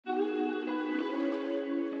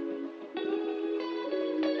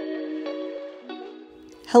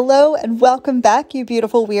Hello and welcome back, you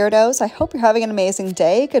beautiful weirdos. I hope you're having an amazing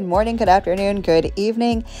day. Good morning, good afternoon, good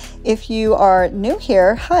evening. If you are new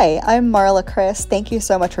here, hi, I'm Marlakris. Thank you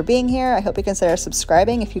so much for being here. I hope you consider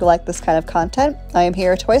subscribing if you like this kind of content. I am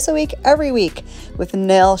here twice a week, every week, with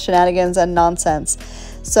nail shenanigans and nonsense.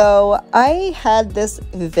 So I had this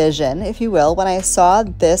vision, if you will, when I saw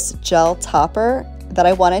this gel topper that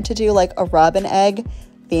I wanted to do like a robin egg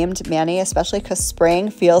themed mani, especially because spring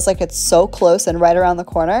feels like it's so close and right around the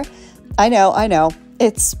corner. I know,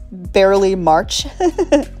 it's barely March,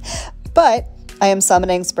 but I am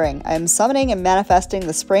summoning spring. I am summoning and manifesting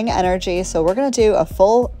the spring energy. So we're gonna do a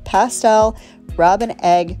full pastel robin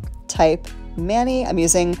egg type mani. I'm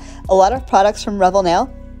using a lot of products from Revel Nail.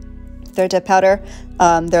 Their dip powder,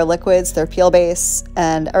 their liquids, their peel base,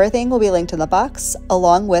 and everything will be linked in the box,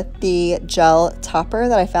 along with the gel topper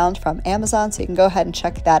that I found from Amazon, so you can go ahead and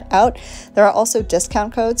check that out. There are also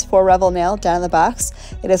discount codes for Revel Nail down in the box.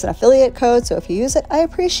 It is an affiliate code, so if you use it, I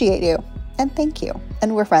appreciate you, and thank you,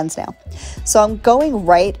 and we're friends now. So I'm going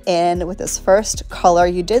right in with this first color.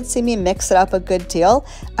 You did see me mix it up a good deal.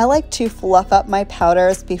 I like to fluff up my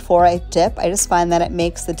powders before I dip. I just find that it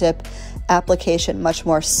makes the dip application much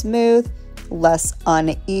more smooth, less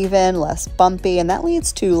uneven, less bumpy, and that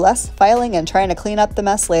leads to less filing and trying to clean up the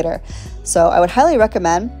mess later. So I would highly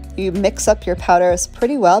recommend you mix up your powders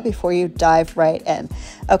pretty well before you dive right in.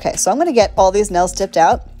 Okay, so I'm going to get all these nails dipped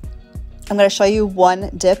out. I'm going to show you one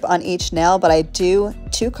dip on each nail, but I do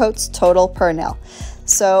 2 coats total per nail.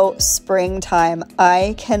 So springtime,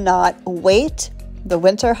 I cannot wait. The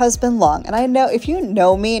winter has been long, and I know if you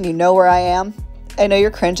know me and you know where I am, I know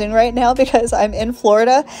you're cringing right now because I'm in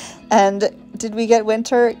Florida, and did we get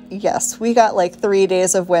winter? Yes, we got like 3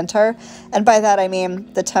 days of winter, and by that I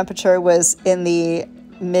mean the temperature was in the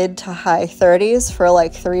mid to high 30s for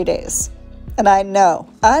like 3 days. And I know,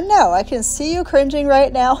 I can see you cringing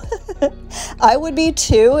right now. I would be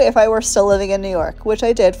too if I were still living in New York, which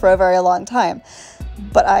I did for a very long time.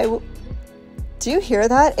 But do you hear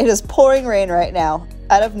that? It is pouring rain right now.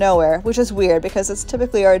 Out of nowhere, which is weird because it's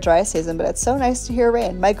typically our dry season, but it's so nice to hear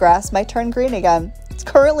rain. My grass might turn green again. It's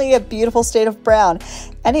currently a beautiful state of brown.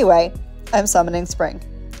 Anyway, I'm summoning spring.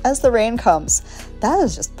 As the rain comes, that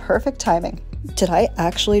is just perfect timing. Did I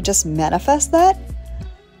actually just manifest that?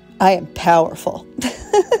 I am powerful.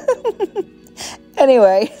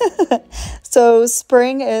 Anyway, so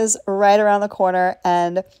spring is right around the corner,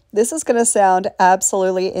 and this is gonna sound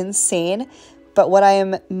absolutely insane, but what I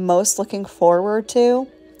am most looking forward to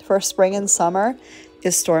for spring and summer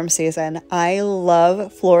is storm season. I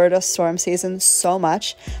love Florida storm season so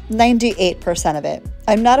much, 98% of it.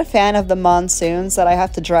 I'm not a fan of the monsoons that I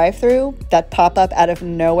have to drive through that pop up out of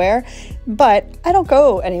nowhere, but I don't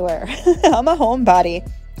go anywhere. I'm a homebody.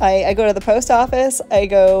 I go to the post office, I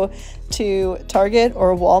go to Target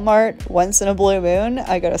or Walmart once in a blue moon,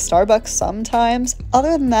 I go to Starbucks sometimes.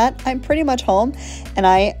 Other than that, I'm pretty much home, and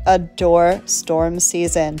I adore storm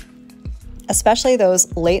season, especially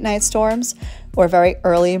those late night storms or very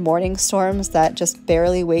early morning storms that just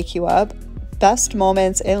barely wake you up. Best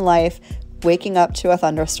moments in life, waking up to a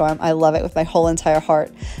thunderstorm. I love it with my whole entire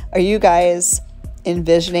heart. Are you guys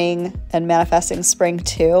envisioning and manifesting spring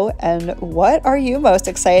too? And what are you most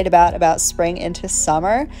excited about spring into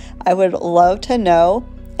summer? I would love to know.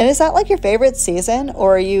 And is that like your favorite season,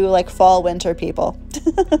 or are you like fall winter people?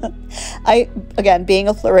 Again, being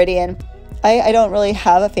a Floridian, I don't really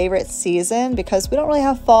have a favorite season because we don't really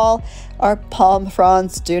have fall. Our palm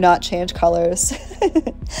fronds do not change colors.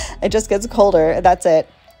 It just gets colder, that's it.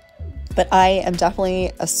 But I am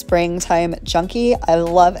definitely a springtime junkie. I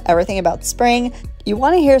love everything about spring. You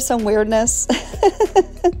want to hear some weirdness?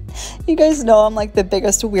 You guys know I'm like the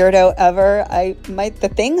biggest weirdo ever. The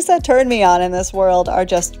things that turn me on in this world are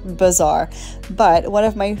just bizarre. But one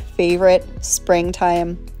of my favorite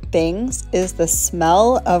springtime things is the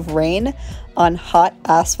smell of rain on hot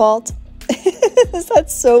asphalt. Is that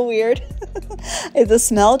so weird? The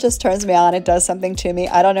smell just turns me on. It does something to me.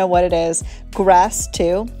 I don't know what it is. Grass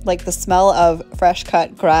too, like the smell of fresh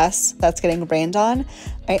cut grass that's getting rained on.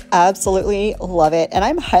 I absolutely love it. And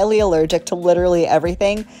I'm highly allergic to literally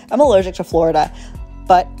everything. I'm allergic to Florida,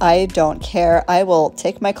 but I don't care. I will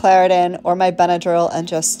take my Claritin or my Benadryl and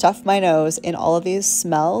just stuff my nose in all of these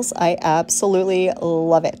smells. I absolutely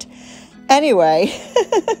love it. Anyway,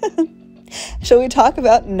 shall we talk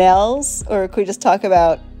about nails, or could we just talk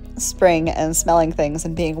about spring and smelling things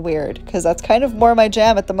and being weird? Because that's kind of more my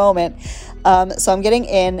jam at the moment. So I'm getting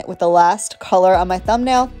in with the last color on my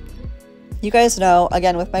thumbnail. You guys know,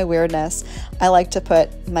 again, with my weirdness, I like to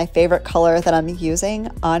put my favorite color that I'm using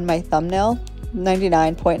on my thumbnail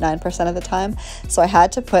 99.9% of the time. So I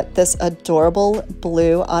had to put this adorable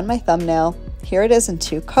blue on my thumbnail. Here it is in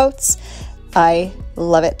 2 coats. I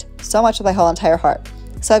love it so much with my whole entire heart.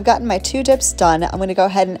 So I've gotten my 2 dips done. I'm going to go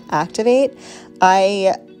ahead and activate.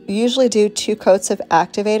 I usually do 2 coats of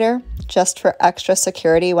activator just for extra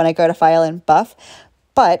security when I go to file and buff.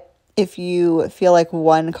 But if you feel like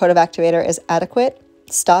 1 coat of activator is adequate,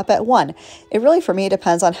 stop at 1. It really, for me,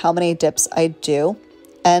 depends on how many dips I do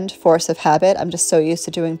and force of habit. I'm just so used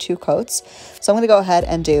to doing 2 coats. So I'm going to go ahead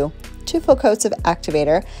and do 2 full coats of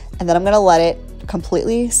activator, and then I'm going to let it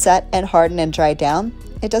completely set and harden and dry down.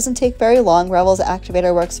 It doesn't take very long. Revel's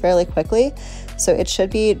activator works fairly quickly, so it should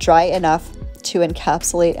be dry enough to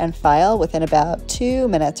encapsulate and file within about 2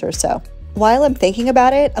 minutes or so. While I'm thinking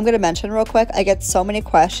about it, I'm going to mention real quick, I get so many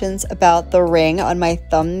questions about the ring on my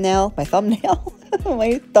thumbnail, my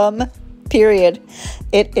thumb, period.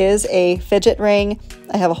 It is a fidget ring.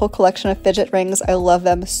 I have a whole collection of fidget rings. I love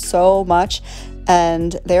them so much,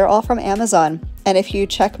 and they're all from Amazon. And if you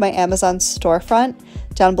check my Amazon storefront,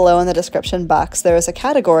 down below in the description box, there is a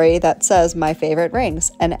category that says my favorite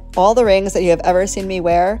rings, and all the rings that you have ever seen me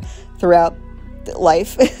wear throughout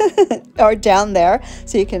life are down there,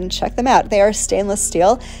 so you can check them out. They are stainless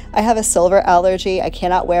steel. I have a silver allergy. I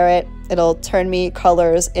cannot wear it. It'll turn me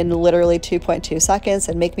colors in literally 2.2 seconds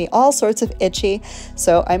and make me all sorts of itchy.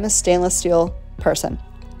 So I'm a stainless steel person.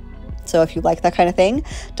 So if you like that kind of thing,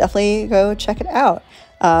 definitely go check it out.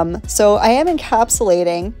 So I am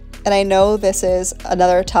encapsulating, and I know this is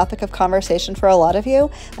another topic of conversation for a lot of you.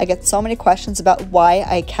 I get so many questions about why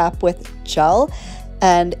I cap with gel,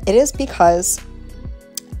 and it is because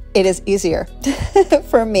it is easier.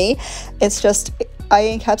 For me, it's just, I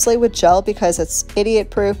encapsulate with gel because it's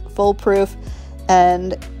idiot-proof, foolproof,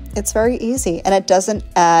 and it's very easy, and it doesn't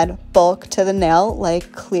add bulk to the nail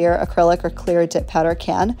like clear acrylic or clear dip powder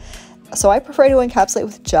can. So I prefer to encapsulate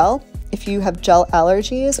with gel. If you have gel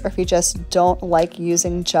allergies, or if you just don't like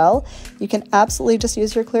using gel, you can absolutely just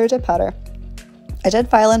use your clear dip powder. I did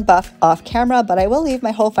file and buff off camera, but I will leave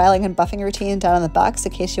my whole filing and buffing routine down in the box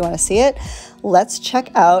in case you want to see it. Let's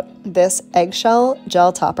check out this Eggshell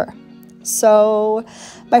gel topper. So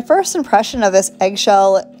my first impression of this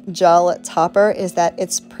Eggshell gel topper is that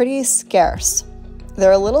it's pretty scarce.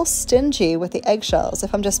 They're a little stingy with the eggshells,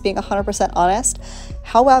 if I'm just being 100% honest.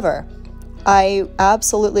 However, I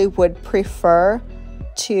absolutely would prefer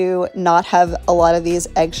to not have a lot of these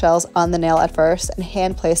eggshells on the nail at first and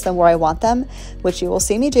hand place them where I want them, which you will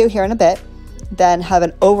see me do here in a bit, then have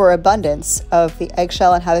an overabundance of the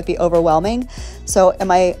eggshell and have it be overwhelming. So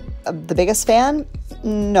am I the biggest fan?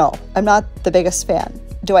 No, I'm not the biggest fan.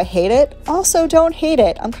 Do I hate it? Also don't hate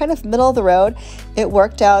it. I'm kind of middle of the road. It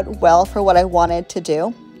worked out well for what I wanted to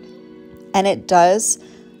do, and it does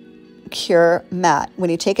cure matte. When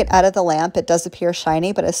you take it out of the lamp, it does appear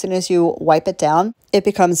shiny, but as soon as you wipe it down, it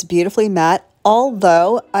becomes beautifully matte.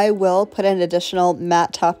 Although I will put an additional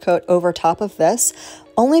matte top coat over top of this,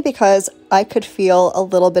 only because I could feel a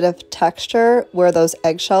little bit of texture where those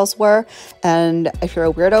eggshells were. And if you're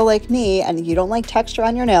a weirdo like me and you don't like texture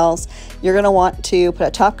on your nails, you're going to want to put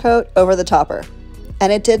a top coat over the topper.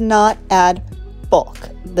 And it did not add bulk.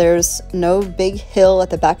 There's no big hill at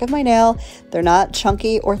the back of my nail. They're not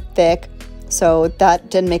chunky or thick. So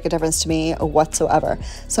that didn't make a difference to me whatsoever.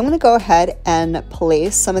 So I'm going to go ahead and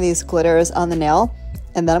place some of these glitters on the nail,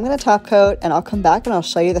 and then I'm going to top coat, and I'll come back and I'll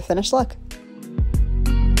show you the finished look.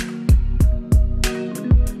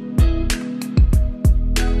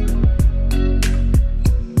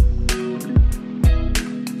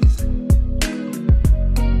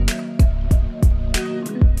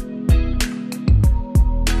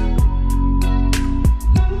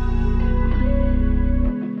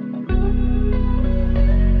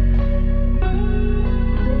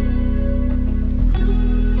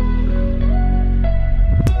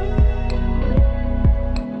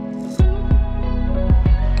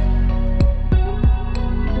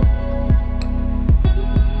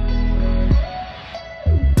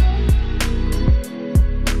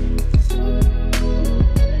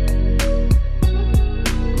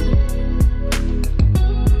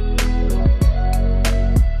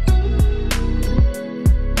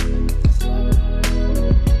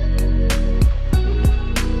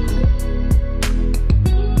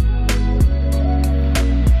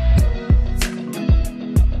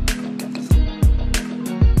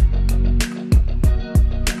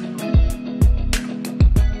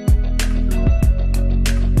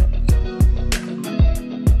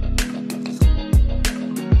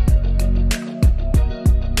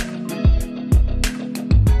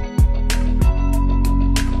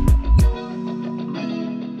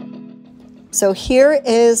 So here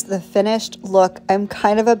is the finished look. I'm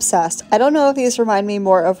kind of obsessed. I don't know if these remind me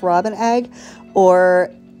more of robin egg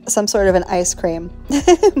or some sort of an ice cream.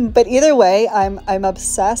 But either way, I'm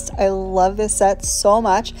obsessed. I love this set so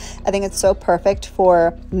much. I think it's so perfect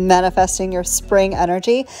for manifesting your spring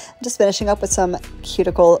energy. I'm just finishing up with some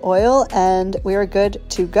cuticle oil and we are good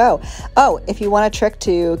to go. Oh, if you want a trick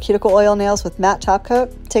to cuticle oil nails with matte top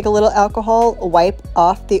coat, take a little alcohol, wipe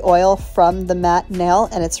off the oil from the matte nail,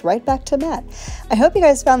 and it's right back to matte. I hope you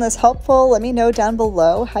guys found this helpful. Let me know down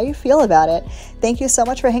below how you feel about it. Thank you so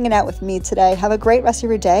much for hanging out with me today. Have a great rest of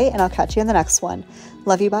your day, and I'll catch you in the next one.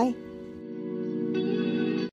 Love you, bye.